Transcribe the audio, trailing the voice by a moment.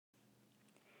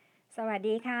สวัส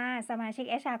ดีค่ะสมาชิก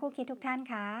HR คู่คิดทุกท่าน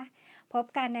ค่ะพบ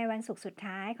กันในวันศุกร์สุด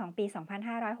ท้ายของปี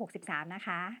 2563 นะค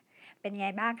ะเป็นไง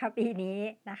บ้างคะปีนี้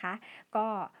นะคะก็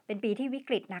เป็นปีที่วิก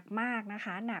ฤตหนักมากนะค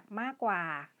ะหนักมากกว่า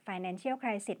Financial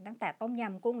Crisis ตั้งแต่ต้มย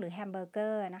ำกุ้งหรือแฮมเบอร์เกอ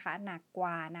ร์นะคะหนักก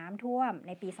ว่าน้ำท่วมใ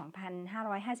นปี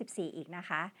 2554 อีกนะ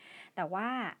คะแต่ว่า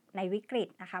ในวิกฤต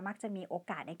นะคะมักจะมีโอ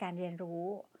กาสในการเรียนรู้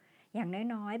อย่าง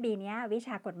น้อยๆปีนี้วิช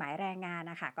ากฎหมายแรงงาน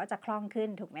นะคะก็จะคล่องขึ้น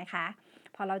ถูกไหมคะ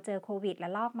พอเราเจอโควิดและ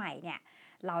ลอกใหม่เนี่ย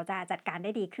เราจะจัดการไ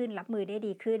ด้ดีขึ้นรับมือได้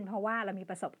ดีขึ้นเพราะว่าเรามี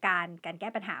ประสบการณ์การแก้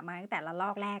ปัญหามาตั้งแต่ละล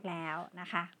อกแรกแล้วนะ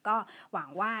คะก็หวัง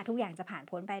ว่าทุกอย่างจะผ่าน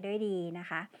พ้นไปด้วยดีนะ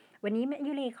คะวันนี้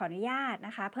ยุรีขออนุญาตน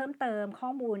ะคะเพิ่มเติมข้อ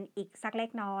มูลอีกสักเล็ก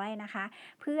น้อยนะคะ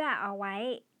เพื่อเอาไว้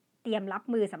เตรียมรับ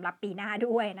มือสำหรับปีหน้า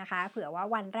ด้วยนะคะเผื่อว่า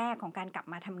วันแรกของการกลับ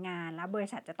มาทำงานแล้วบริ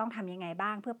ษัทจะต้องทำยังไงบ้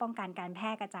างเพื่อป้องกันการแพร่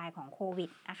กระจายของโควิด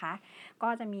นะคะก็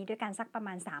จะมีด้วยกันสักประม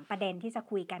าณ3ประเด็นที่จะ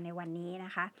คุยกันในวันนี้น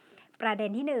ะคะประเด็น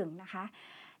ที่1นะคะ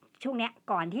ช่วงนี้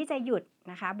ก่อนที่จะหยุด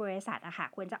นะคะบริษัทอะค่ะ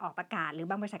ควรจะออกประกาศหรือ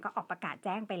บางบริษัทก็ออกประกาศแ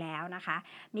จ้งไปแล้วนะคะ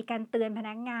มีการเตือนพ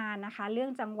นักงานนะคะเรื่อ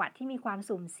งจังหวัดที่มีความ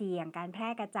สุ่มเสี่ยงการแพร่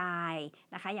กระจาย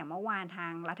นะคะอย่างเมื่อวานทา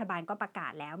งรัฐบาลก็ประกา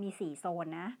ศแล้วมี4โซน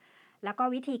นะแล้วก็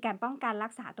วิธีการป้องกันรั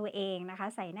กษาตัวเองนะคะ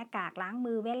ใส่หน้ากากล้าง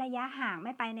มือเว้นระยะห่างไ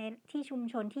ม่ไปในที่ชุม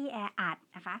ชนที่แออัด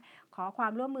นะคะขอควา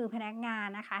มร่วมมือพนักงาน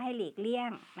นะคะให้หลีกเลี่ย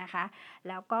งนะคะ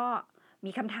แล้วก็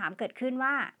มีคำถามเกิดขึ้น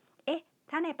ว่าเอ๊ะ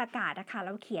ถ้าในประกาศนะคะเร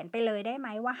าเขียนไปเลยได้ไหม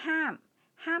ว่าห้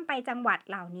ามไปจังหวัด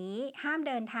เหล่านี้ห้าม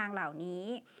เดินทางเหล่านี้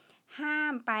ห้า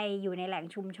มไปอยู่ในแหล่ง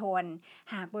ชุมชน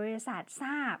หากบริษัทท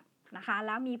ราบนะคะแ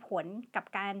ล้วมีผลกับ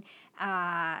การ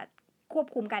ควบ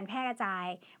คุมการแพร่กระจาย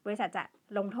บริษัทจะ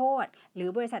ลงโทษหรือ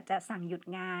บริษัทจะสั่งหยุด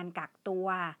งานกักตัว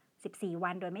14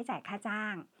 วันโดยไม่จ่ายค่าจ้า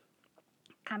ง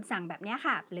คำสั่งแบบนี้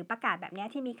ค่ะหรือประกาศแบบนี้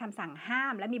ที่มีคำสั่งห้า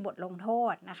มและมีบทลงโท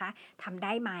ษนะคะทำไ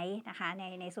ด้ไหมนะคะ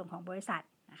ในส่วนของบริษัท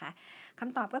นะคะค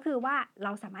ำตอบก็คือว่าเร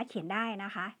าสามารถเขียนได้น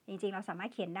ะคะจริงๆเราสามาร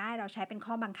ถเขียนได้เราใช้เป็น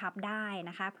ข้อบังคับได้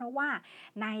นะคะเพราะว่า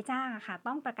นายจ้างค่ะ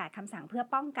ต้องประกาศคำสั่งเพื่อ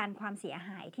ป้องกันความเสียห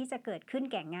ายที่จะเกิดขึ้น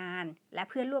แก่งานและ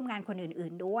เพื่อนร่วมงานคนอื่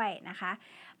นๆด้วยนะคะ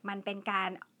มันเป็นการ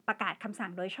ประกาศคำสั่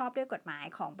งโดยชอบด้วยกฎหมาย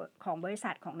ของบริษั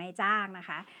ทของนายจ้างนะ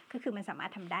คะก็คือมันสามาร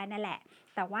ถทำได้นั่นแหละ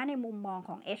แต่ว่าในมุมมองข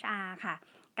อง HR ค่ะ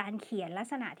การเขียนลัก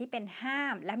ษณะที่เป็นห้า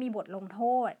มและมีบทลงโท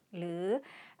ษหรือ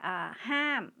ห้า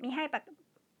มไม่ใ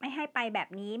ห้ไปแบบ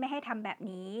นี้ไม่ให้ทำแบบ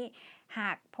นี้หา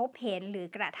กพบเห็นหรือ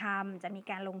กระทำจะมี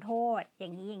การลงโทษอย่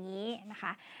างนี้นะค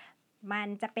ะมัน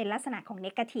จะเป็นลักษณะของเน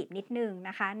กาทีฟนิดนึง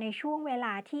นะคะในช่วงเวล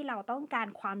าที่เราต้องการ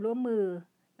ความร่วมมือ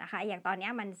นะคะอย่างตอนนี้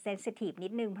มันเซนซิทีฟนิ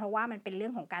ดนึงเพราะว่ามันเป็นเรื่อ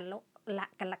งของก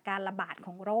ารระบาดข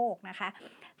องโรคนะคะ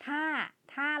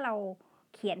ถ้าเรา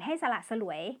เขียนให้สละสล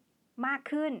วยมาก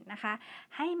ขึ้นนะคะ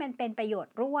ให้มันเป็นประโยช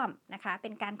น์ร่วมนะคะเป็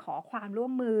นการขอความร่ว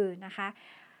มมือนะคะ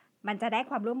มันจะได้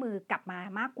ความร่วมมือกลับมา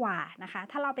มากกว่านะคะ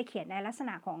ถ้าเราไปเขียนในลักษณ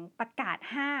ะของประกาศ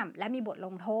ห้ามและมีบทล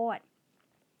งโทษ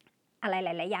อะไรหล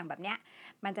ายๆอย่างแบบเนี้ย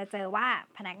มันจะเจอว่า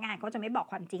พนักงานเขาจะไม่บอก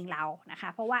ความจริงเรานะคะ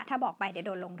เพราะว่าถ้าบอกไปเดี๋ยวโ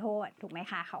ดนลงโทษถูกไหม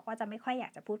คะเขาก็จะไม่ค่อยอยา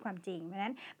กจะพูดความจริงเพราะฉะ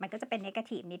นั้นมันก็จะเป็นเนกา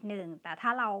ทีฟนิดนึงแต่ถ้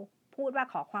าเราพูดว่า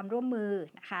ขอความร่วมมือ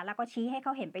นะคะแล้วก็ชี้ให้เข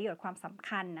าเห็นประโยชน์ความสำ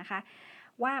คัญนะคะ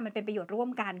ว่ามันเป็นประโยชน์ร่วม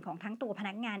กันของทั้งตัวพ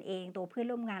นักงานเองตัวเพื่อน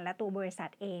ร่วมงานและตัวบริษัท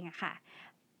เองอะค่ะ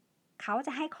เขาจ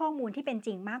ะให้ข้อมูลที่เป็นจ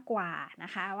ริงมากกว่าน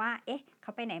ะคะว่าเอ๊ะเข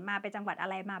าไปไหนมาไปจังหวัดอะ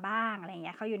ไรมาบ้างอะไรเ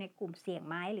งี้ยเขาอยู่ในกลุ่มเสี่ยง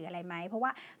ไหมหรืออะไรไหมเพราะว่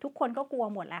าทุกคนก็กลัว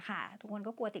หมดแล้วค่ะทุกคน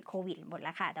ก็กลัวติดโควิดหมดแ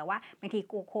ล้วค่ะแต่ว่าบางที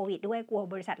กลัวโควิดด้วยกลัว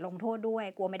บริษัทลงโทษด้วย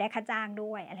กลัวไม่ได้ค่าจ้าง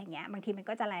ด้วยอะไรเงี้ยบางทีมัน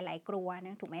ก็จะหลายๆกลัวน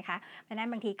ะถูกไหมคะเพราะนั้น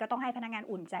บางทีก็ต้องให้พนักงาน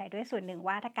อุ่นใจด้วยส่วนหนึ่ง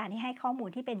ว่าถ้าการที่ให้ข้อมูล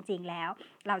ที่เป็นจริงแล้ว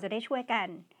เราจะได้ช่วยกัน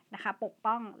นะคะปก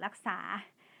ป้องรักษา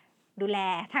ดูแล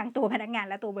ทั้งตัวพนักงาน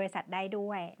และตัวบริษัทได้ด้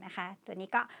วยนะคะตัวนี้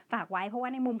ก็ฝากไว้เพราะว่า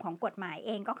ในมุมของกฎหมายเ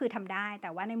องก็คือทำได้แต่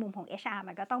ว่าในมุมของ HR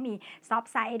มันก็ต้องมีซอฟ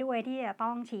ต์ไซด์ด้วยที่จะต้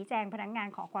องชี้แจงพนักงาน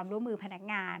ขอความร่วมมือพนัก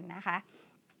งานนะคะ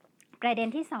ประเด็น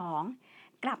ที่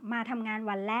2กลับมาทำงาน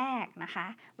วันแรกนะคะ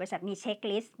บริษัทมีเช็ค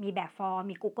ลิสต์มีแบบฟอร์ม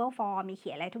มี Google Form มีเขี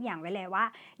ยนอะไรทุกอย่างไว้เลยว่า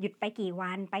หยุดไปกี่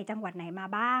วันไปจังหวัดไหนมา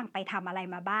บ้างไปทำอะไร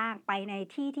มาบ้างไปใน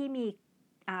ที่มี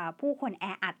ผู้คนแอ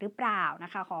อัดหรือเปล่าน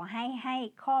ะคะขอให้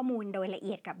ข้อมูลโดยละเ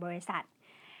อียดกับบริษัท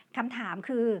คำถาม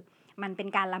คือมันเป็น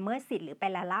การละเมิดสิทธิ์หรือไป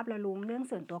ละลาบละลุ้งเรื่อง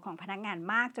ส่วนตัวของพนักงาน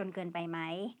มากจนเกินไปไหม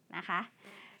นะคะ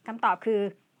คำตอบคือ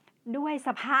ด้วยส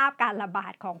ภาพการระบา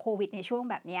ดของโควิดในช่วง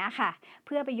แบบนี้ค่ะเ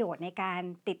พื่อประโยชน์ในการ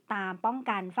ติดตามป้อง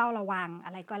กันเฝ้าระวังอ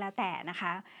ะไรก็แล้วแต่นะค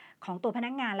ะของตัวพนั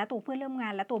กงานและตัวเพื่อนร่วมงา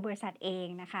นและตัวบริษัทเอง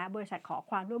นะคะบริษัทขอ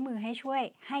ความร่วมมือให้ช่วย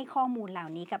ให้ข้อมูลเหล่า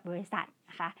นี้กับบริษัท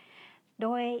นะคะ โด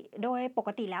ยโดยปก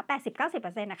ติแล้ว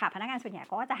 80-90% น่ะค่ะพนักงานส่วนใหญ่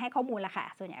ก็จะให้ข้อมูลแหละค่ะ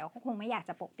ส่วนใหญ่ก็คงไม่อยาก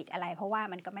จะปกปิดอะไรเพราะว่า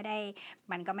มันก็ไม่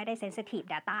ได้ sensitive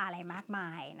data อะไรมากมา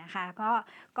ยนะคะ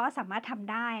ก็สามารถท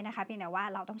ำได้นะคะเพียงแต่ว่า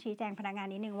เราต้องชี้แจงพนักงาน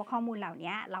นิดนึงว่าข้อมูลเหล่า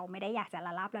นี้เราไม่ได้อยากจะล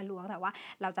ะลาบละล้วงแต่ว่า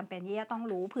เราจำเป็นที่จะต้อง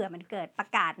รู้เผื่อมันเกิดประ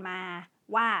กาศมา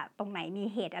ว่าตรงไหนมี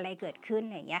เหตุอะไรเกิดขึ้น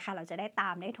อย่างเงี้ยค่ะเราจะได้ตา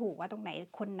มได้ถูกว่าตรงไหน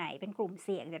คนไหนเป็นกลุ่มเ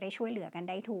สี่ยงจะได้ช่วยเหลือกัน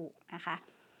ได้ถูกนะคะ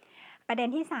ประเด็น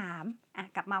ที่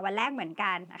3กลับมาวันแรกเหมือน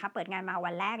กันนะคะเปิดงานมา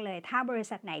วันแรกเลยถ้าบริ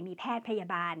ษัทไหนมีแพทย์พยา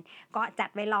บาลก็จัด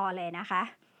ไว้รอเลยนะคะ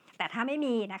แต่ถ้าไม่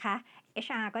มีนะคะ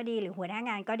HR ก็ดีหรือหัวหน้า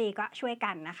งานก็ดีก็ช่วย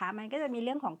กันนะคะมันก็จะมีเ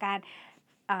รื่องของการ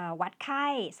วัดไข้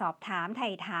สอบถามไถ่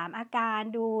ถามอาการ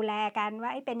ดูแลกันว่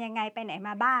าเป็นยังไงไปไหนม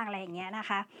าบ้างอะไรอย่างเงี้ยนะ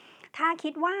คะถ้าคิ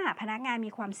ดว่าพนักงาน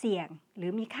มีความเสี่ยงหรื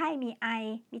อมีไข้มีไอ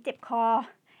มีเจ็บคอ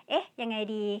ยังไง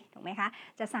ดีถูกไหมคะ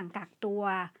จะสั่งกักตัว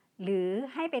หรือ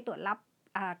ให้ไปตรวจรับ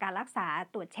การรักษา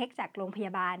ตรวจเช็คจากโรงพย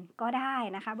าบาลก็ได้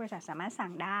นะคะบริษัทสามารถสั่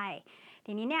งได้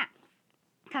ทีนี้เนี่ย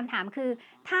คำถามคือ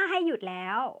ถ้าให้หยุดแล้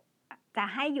วจะ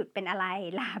ให้หยุดเป็นอะไร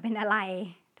ลาเป็นอะไร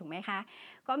ถูกไหมคะ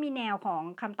ก็มีแนวของ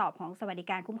คำตอบของสวัสดิ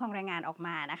การคุ้มครองแรงงานออกม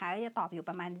านะคะก็จะตอบอยู่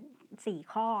ประมาณ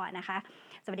4ข้อนะคะ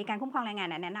สวัสดิการคุ้มครองแรงงาน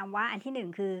แนะนำว่าอันที่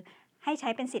1คือให้ใช้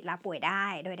เป็นสิทธิ์ลาป่วยได้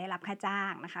โดยได้รับค่าจ้า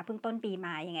งนะคะเพิ่งต้นปีม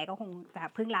ายังไงก็คงจะ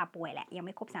เพิ่งลาป่วยแหละยังไ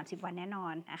ม่ครบ30วันแน่นอ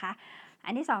นนะคะอั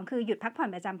นที่2คือหยุดพักผ่อน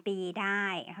ประจำปีได้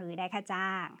คือได้ค่าจ้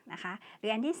างนะคะหรื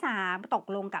ออันที่3ตก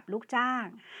ลงกับลูกจ้าง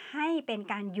ให้เป็น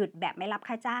การหยุดแบบไม่รับ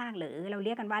ค่าจ้างหรือเราเ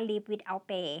รียกกันว่า leave without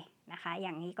pay นะคะอ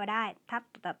ย่างนี้ก็ได้ถ้า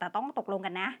แต่ต้องตกลงกั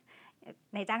นนะ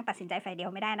นายจ้างตัดสินใจฝ่ายเดีย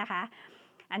วไม่ได้นะคะ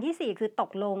อันที่4คือต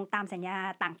กลงตามสัญญา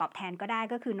ต่างตอบแทนก็ได้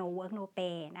ก็คือ no work no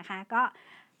pay นะคะก็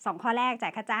2ข้อแรกจ่า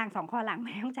ยค่าจ้าง2ข้อหลังไ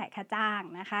ม่ต้องจ่ายค่าจ้าง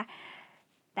นะคะ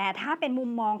แต่ถ้าเป็นมุ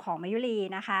มมองของมายุรี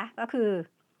นะคะก็คือ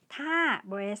ถ้า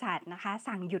บริษัทนะคะ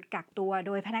สั่งหยุดกักตัวโ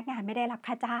ดยพนักงานไม่ได้รับ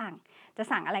ค่าจ้างจะ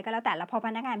สั่งอะไรก็แล้วแต่แล้วพอพ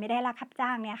นักงานไม่ได้รับค่าจ้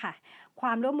างเนี่ยค่ะคว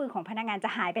ามร่วมมือของพนักงานจะ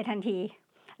หายไปทันที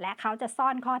และเขาจะซ่อ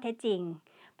นข้อเท็จจริง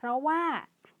เพราะว่า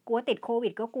กลัวติดโควิ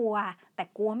ดก็กลัวแต่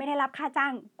กลัวไม่ได้รับค่าจ้า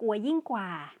งกลัวยิ่งกว่า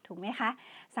ถูกไหมคะ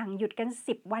สั่งหยุดกัน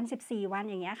10วัน14วัน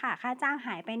อย่างเงี้ยค่ะค่าจ้างห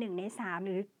ายไป1ใน3ห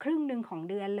รือครึ่งนึงของ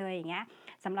เดือนเลยอย่างเงี้ย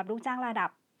สำหรับลูกจ้างระดับ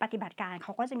ปฏิบัติการเข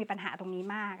าก็จะมีปัญหาตรงนี้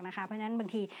มากนะคะเพราะฉะนั้นบาง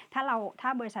ทีถ้า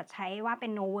บริษัทใช้ว่าเป็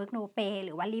น no work no pay ห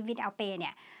รือว่า leave without pay เ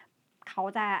นี่ยเขา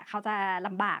จะล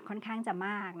ำบากค่อนข้างจะม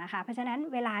ากนะคะเพราะฉะนั้น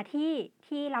เวลา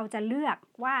ที่เราจะเลือก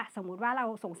ว่าสมมุติว่าเรา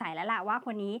สงสัยแล้วล่ะว่าค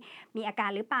นนี้มีอาการ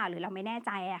หรือเปล่าหรือเราไม่แน่ใ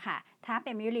จอะค่ะถ้าเป็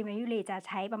นมายุรีจะใ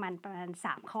ช้ประมาณ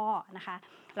3ข้อนะคะ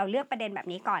เราเลือกประเด็นแบบ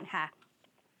นี้ก่อนค่ะ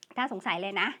ถ้าสงสัยเล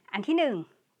ยนะอันที่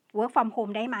1 work from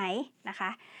home ได้ไหมนะคะ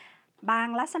บาง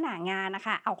ลักษณะงานนะค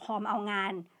ะเอาคอมเอางา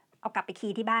นเอากลับไปคี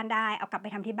ย์ที่บ้านได้เอากลับไป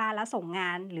ทำที่บ้านแล้วส่งงา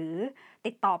นหรือ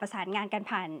ติดต่อประสานงานกัน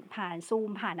ผ่านซูม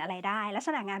ผ่านอะไรได้ลักษ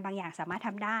ณะงานบางอย่างสามารถท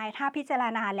ำได้ถ้าพิจาร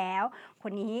ณาแล้วค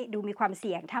นนี้ดูมีความเ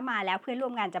สี่ยงถ้ามาแล้วเพื่อนร่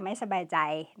วมงานจะไม่สบายใจ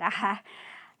นะคะ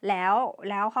แล้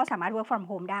วเขาสามารถ work from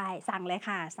home ได้สั่งเลย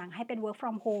ค่ะสั่งให้เป็น work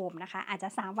from home นะคะอาจจะ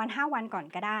3วัน5วันก่อน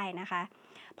ก็ได้นะคะ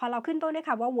พอเราขึ้นต้นด้วยค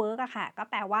ำว่า work อะค่ะก็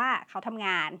แปลว่าเขาทำง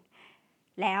าน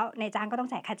แล้วนายจ้างก็ต้อง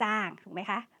จ่ายค่าจ้างถูกไหม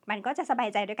คะมันก็จะสบาย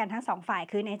ใจด้วยกันทั้ง2ฝ่าย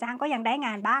คือนายจ้างก็ยังได้ง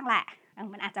านบ้างแหละ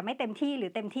มันอาจจะไม่เต็มที่หรื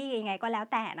อเต็มที่ยังไงก็แล้ว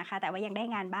แต่นะคะแต่ว่ายังได้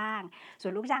งานบ้างส่ว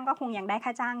นลูกจ้างก็คงยังได้ค่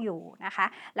าจ้างอยู่นะคะ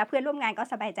แล้วเพื่อนร่วมงานก็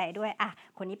สบายใจด้วย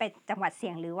คนนี้ไปจังหวัดเสี่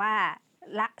ยงหรือว่า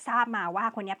ทราบมาว่า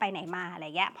คนนี้ไปไหนมาอะไร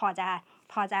เงี้ยพอ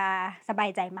จะสบา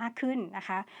ยใจมากขึ้นนะค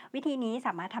ะวิธีนี้ส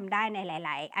ามารถทำได้ในหล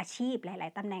ายๆอาชีพหลา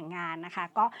ยๆตำแหน่งงานนะคะ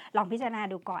ก็ลองพิจารณา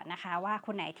ดูก่อนนะคะว่าค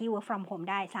นไหนที่ work from home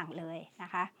ได้สั่งเลยน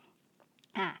ะคะ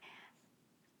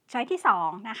ช้อยที่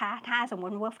2นะคะถ้าสมม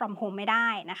ติ work from home ไม่ได้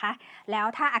นะคะแล้ว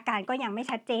ถ้าอาการก็ยังไม่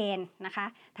ชัดเจนนะคะ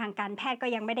ทางการแพทย์ก็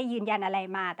ยังไม่ได้ยืนยันอะไร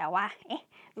มาแต่ว่า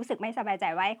รู้สึกไม่สบายใจ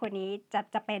ว่าคนนี้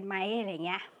จะเป็นไหมอะไรเ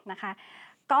งี้ยนะคะ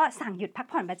ก็สั่งหยุดพัก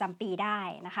ผ่อนประจำปีได้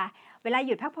นะคะเวลาห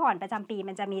ยุดพักผ่อนประจำปี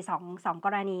มันจะมี2ก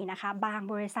รณีนะคะบาง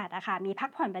บริษัทมีพั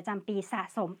กผ่อนประจำปีสะ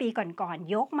สมปีก่อน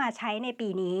ๆยกมาใช้ในปี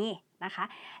นี้นะคะ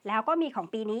แล้วก็มีของ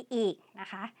ปีนี้อีกนะ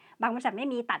คะบางบริษัทไม่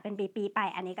มีตัดเป็นปีๆไป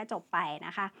อันนี้ก็จบไปน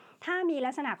ะคะถ้ามีลั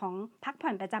กษณะของพักผ่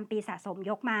อนประจำปีสะสม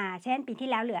ยกมาเช่นปีที่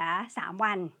แล้วเหลือ3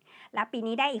วันแล้วปี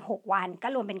นี้ได้อีก6วันก็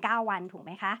รวมเป็น9วันถูกไห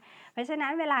มคะเพราะฉะนั้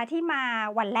นเวลาที่มา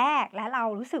วันแรกแล้วเรา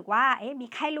รู้สึกว่ามี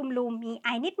ไข้ลุมๆมีไอ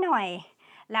นิดหน่อย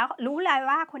แล้วรู้เลย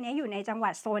ว่าคนนี้อยู่ในจังหวั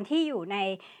ดโซนที่อยู่ใน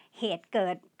เหตุเกิ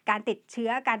ดการติดเชื้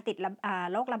อการติด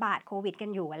โรคระบาดโควิดกัน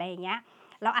อยู่อะไรอย่างเงี้ย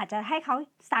เราอาจจะให้เขา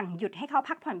สั่งหยุดให้เขา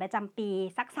พักผ่อนประจำปี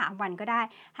สัก3วันก็ได้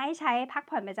ให้ใช้พัก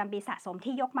ผ่อนประจำปีสะสม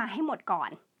ที่ยกมาให้หมดก่อน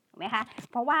ถูกไหมคะ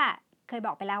เพราะว่าเคยบ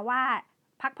อกไปแล้วว่า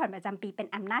พักผ่อนประจำปีเป็น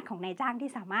อำนาจของนายจ้างที่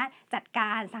สามารถจัดก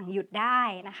ารสั่งหยุดได้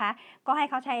นะคะก็ให้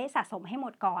เขาใช้สะสมให้หม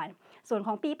ดก่อนส่วนข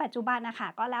องปีปัจจุบันนะคะ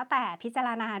ก็แล้วแต่พิจาร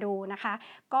ณาดูนะคะ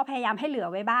ก็พยายามให้เหลือ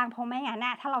ไว้บ้างเพราะไม่งั้น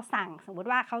ถ้าเราสั่งสมมุติ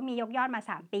ว่าเขามียกยอดมา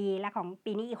3ปีและของ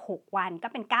ปีนี้อีก6วันก็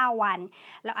เป็น9วัน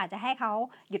เราอาจจะให้เขา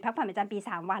หยุดพักผ่อนประจำปี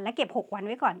3วันและเก็บ6วันไ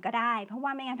ว้ก่อนก็ได้เพราะว่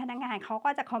าไม่งั้นพนักงานเขาก็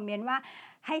จะคอมเมนต์ว่า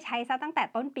ให้ใช้ซะตั้งแต่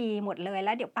ต้นปีหมดเลยแ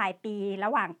ล้วเดี๋ยวปลายปีร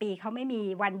ะหว่างปีเขาไม่มี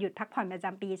วันหยุดพักผ่อนประจ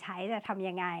ำปีใช้จะทำ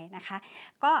ยังไงนะคะ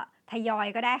ก็ทยอย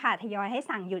ก็ได้ค่ะทยอยให้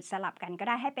สั่งหยุดสลับกันก็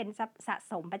ได้ให้เป็นสะ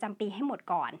สมประจำปีให้หมด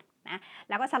ก่อนนะ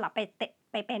แล้วก็สลับไ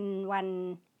ปเป็นวัน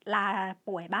ลา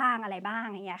ป่วยบ้างอะไรบ้าง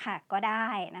อย่างเงี้ยค่ะก็ได้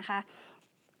นะคะ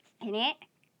ทีนี้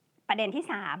ประเด็นที่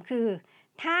3คือ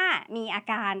ถ้ามีอา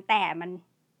การแต่มัน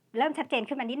เริ่มชัดเจน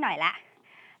ขึ้นมานิดหน่อยละ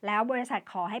แล้วบริษัท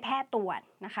ขอให้แพทย์ตรวจ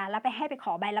นะคะแล้วไปข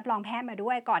อใบรับรองแพทย์มาด้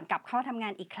วยก่อนกลับเข้าทำงา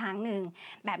นอีกครั้งหนึ่ง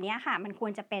แบบนี้ค่ะมันคว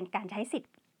รจะเป็นการใช้สิท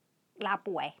ธิ์ลา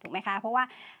ป่วยถูกไหมคะเพราะว่า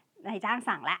นายจ้าง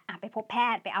สั่งแล้วไปพบแพ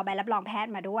ทย์ไปเอาใบรับรองแพท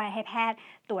ย์มาด้วยให้แพทย์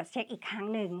ตรวจเช็คอีกครั้ง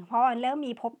หนึ่งเพราะเริ่ม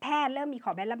มีพบแพทย์เริ่มมีข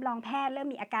อใบรับรองแพทย์เริ่ม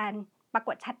มีอาการปราก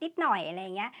ฏชัดนิดหน่อยอะไร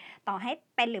เงี้ยต่อให้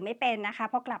เป็นหรือไม่เป็นนะคะ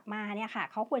พอกลับมาเนี่ยค่ะ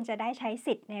เขาควรจะได้ใช้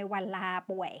สิทธิ์ในวันลา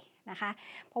ป่วยนะคะ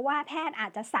เพราะว่าแพทย์อา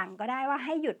จจะสั่งก็ได้ว่าใ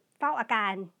ห้หยุดเฝ้าอากา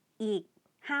รอีก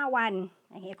5วัน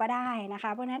อย่างเงี้ยก็ได้นะค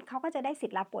ะเพราะฉะนั้นเขาก็จะได้สิท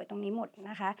ธิ์ลาป่วยตรงนี้หมด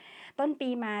นะคะต้นปี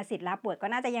มาสิทธิ์ลาป่วยก็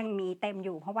น่าจะยังมีเต็มอ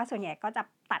ยู่เพราะว่าส่วนใหญ่ก็จะ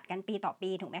ตัดกันปีต่อปี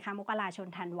ถูกไหมคะมกราชน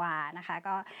ธันวานะคะ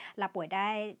ก็ลาป่วยได้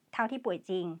เท่าที่ป่วย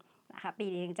จริงนะคะปี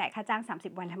นึงจ่ายค่าจ้าง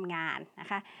30วันทำงานนะ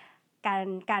คะ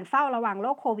การเฝ้าระวังโร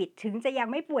คโควิดถึงจะยัง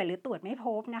ไม่ป่วยหรือตรวจไม่พ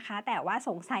บนะคะแต่ว่าส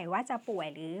งสัยว่าจะป่วย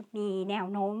หรือมีแนว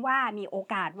โน้มว่ามีโอ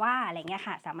กาสว่าอะไรเงี้ย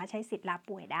ค่ะสามารถใช้สิทธิ์ลา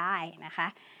ป่วยได้นะคะ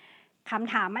ค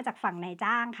ำถามมาจากฝั่งนาย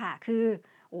จ้างค่ะคือ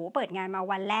เปิดงานมา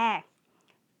วันแรก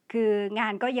คืองา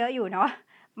นก็เยอะอยู่เนาะ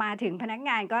มาถึงพนักง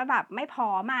านก็แบบไม่พร้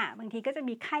อมบางทีก็จะ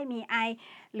มีไข้มีไอ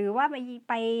หรือว่า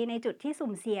ไปในจุดที่สุ่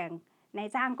มเสี่ยงนาย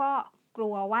จ้างก็กลั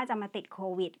วว่าจะมาติดโค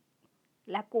วิด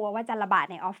และกลัวว่าจะระบาด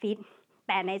ในออฟฟิศแ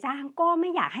ต่นายจ้างก็ไม่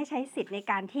อยากให้ใช้สิทธิ์ใน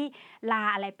การที่ลา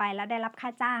อะไรไปแล้วได้รับค่า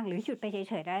จ้างหรือหยุดไปเฉ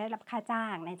ยๆแล้วได้รับค่าจ้า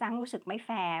งนายจ้างรู้สึกไม่แฟ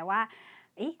ร์ว่า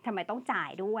ทำไมต้องจ่าย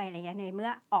ด้วยอะไรเงี้ยในเมื่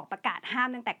อออกประกาศห้าม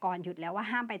ตั้งแต่ก่อนหยุดแล้วว่า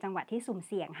ห้ามไปจังหวัดที่สุ่ม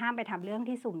เสี่ยงห้ามไปทำเรื่อง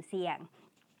ที่สุ่มเสี่ยง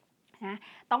นะ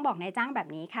ต้องบอกนายจ้างแบบ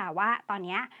นี้ค่ะว่าตอน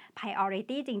นี้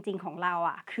priority จริงๆของเรา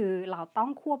คือเราต้อง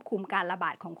ควบคุมการระบ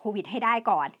าดของโควิดให้ได้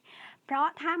ก่อนเพราะ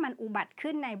ถ้ามันอุบัติ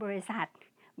ขึ้นในบริษัท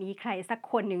มีใครสัก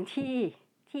คนหนึ่ง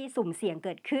ที่สุ่มเสี่ยงเ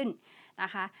กิดขึ้นนะ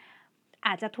คะอ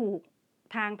าจจะถูก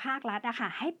ทางภาครัฐ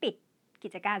ให้ปิดกิ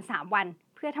จการ3วัน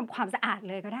เพื่อทำความสะอาด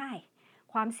เลยก็ได้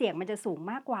ความเสี่ยงมันจะสูง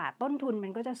มากกว่าต้นทุนมั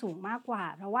นก็จะสูงมากกว่า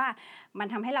เพราะว่ามัน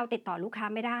ทำให้เราติดต่อลูกค้า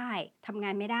ไม่ได้ทำงา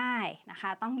นไม่ได้นะคะ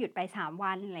ต้องหยุดไป3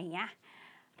วันอะไรเงี้ย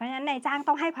เพราะฉะนั้นนายจ้าง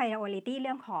ต้องให้ priority เ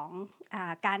รื่องของ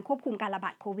การควบคุมการระบา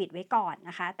ดโควิดไว้ก่อน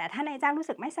นะคะแต่ถ้านายจ้างรู้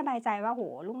สึกไม่สบายใจว่า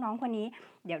ลูกน้องคนนี้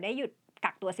เดี๋ยวได้หยุด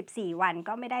กักตัว14วัน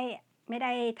ก็ไม่ไ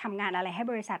ด้ทำงานอะไรให้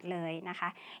บริษัทเลยนะคะ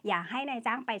อย่าให้นาย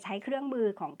จ้างไปใช้เครื่องมือ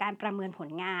ของการประเมินผล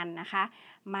งานนะคะ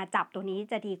มาจับตัวนี้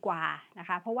จะดีกว่านะค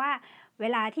ะเพราะว่าเว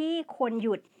ลาที่คนห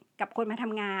ยุดกับคนมาท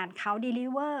ำงานเขา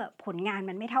deliver ผลงาน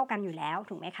มันไม่เท่ากันอยู่แล้ว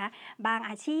ถูกไหมคะบาง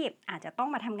อาชีพอาจจะต้อง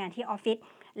มาทำงานที่ออฟฟิศ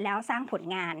แล้วสร้างผล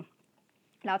งาน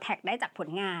เราแท็กได้จากผล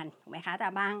งานถูกไหมคะแต่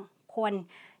บางคน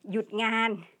หยุดงา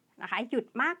นนะคะหยุด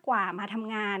มากกว่ามาท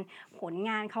ำงานผล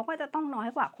งานเขาก็จะต้องน้อย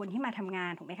กว่าคนที่มาทำงา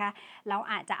นถูกไหมคะเรา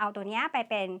อาจจะเอาตัวนี้ไป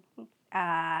เป็น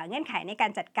เงื่อนไขในกา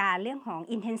รจัดการเรื่องของ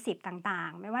intensive ต่า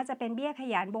งๆไม่ว่าจะเป็นเบี้ยข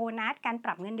ยันโบนัสการป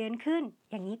รับเงินเดือนขึ้น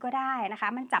อย่างนี้ก็ได้นะคะ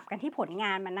มันจับกันที่ผลง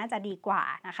านมันน่าจะดีกว่า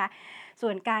นะคะส่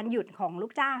วนการหยุดของลู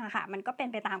กจ้างมันก็เป็น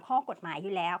ไปตามข้อกฎหมายอ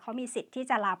ยู่แล้วเขามีสิทธิ์ที่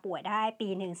จะลาป่วยได้ปี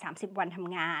หนึ่ง30วันท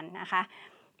ำงานนะคะ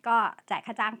ก็จ่าย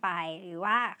ค่าจ้างไปหรือ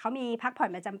ว่าเขามีพักผ่อน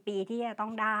ประจำปีที่จะต้อ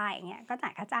งได้อย่างเงี้ยก็จ่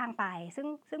ายค่าจ้างไป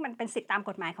ซึ่งมันเป็นสิทธิตาม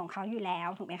กฎหมายของเขาอยู่แล้ว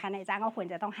ถูกไหมคะนายจ้างก็ควร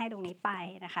จะต้องให้ตรงนี้ไป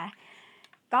นะคะ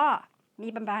ก็มี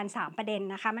ประมาณ3ประเด็น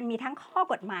นะคะมันมีทั้งข้อ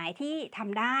กฎหมายที่ท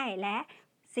ำได้และ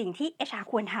สิ่งที่ HR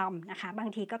ควรทำนะคะบาง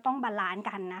ทีก็ต้องบาลานซ์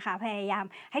กันนะคะพยายาม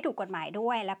ให้ถูกกฎหมายด้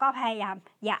วยแล้วก็พยายาม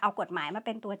อย่าเอากฎหมายมาเ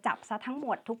ป็นตัวจับซะทั้งหม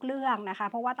ดทุกเรื่องนะคะ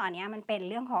เพราะว่าตอนนี้มันเป็น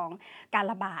เรื่องของการ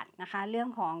ระบาดนะคะเรื่อง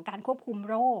ของการควบคุม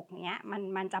โรคเนี้ย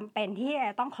มันจำเป็นที่จ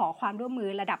ะต้องขอความร่วมมือ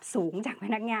ระดับสูงจากพ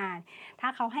นักงานถ้า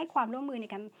เขาให้ความร่วมมือใ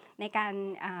นการ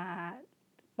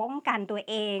ป้องกันตัว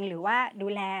เองหรือว่าดู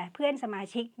แลเพื่อนสมา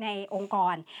ชิกในองค์ก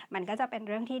รมันก็จะเป็น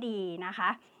เรื่องที่ดีนะคะ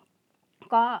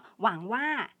ก็หวังว่า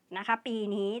นะคะปี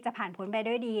นี้จะผ่านพ้นไป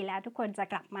ด้วยดีแล้วทุกคนจะ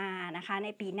กลับมานะคะใน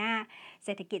ปีหน้าเศ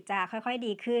รษฐกิจจะค่อยๆ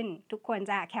ดีขึ้นทุกคน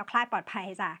จะแคล้วคลาดปลอดภัย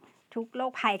จากทุกโร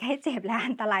คภัยไข้เจ็บและ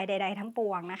อันตรายใดๆทั้งป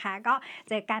วงนะคะก็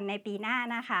เจอกันในปีหน้า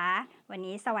นะคะวัน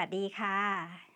นี้สวัสดีค่ะ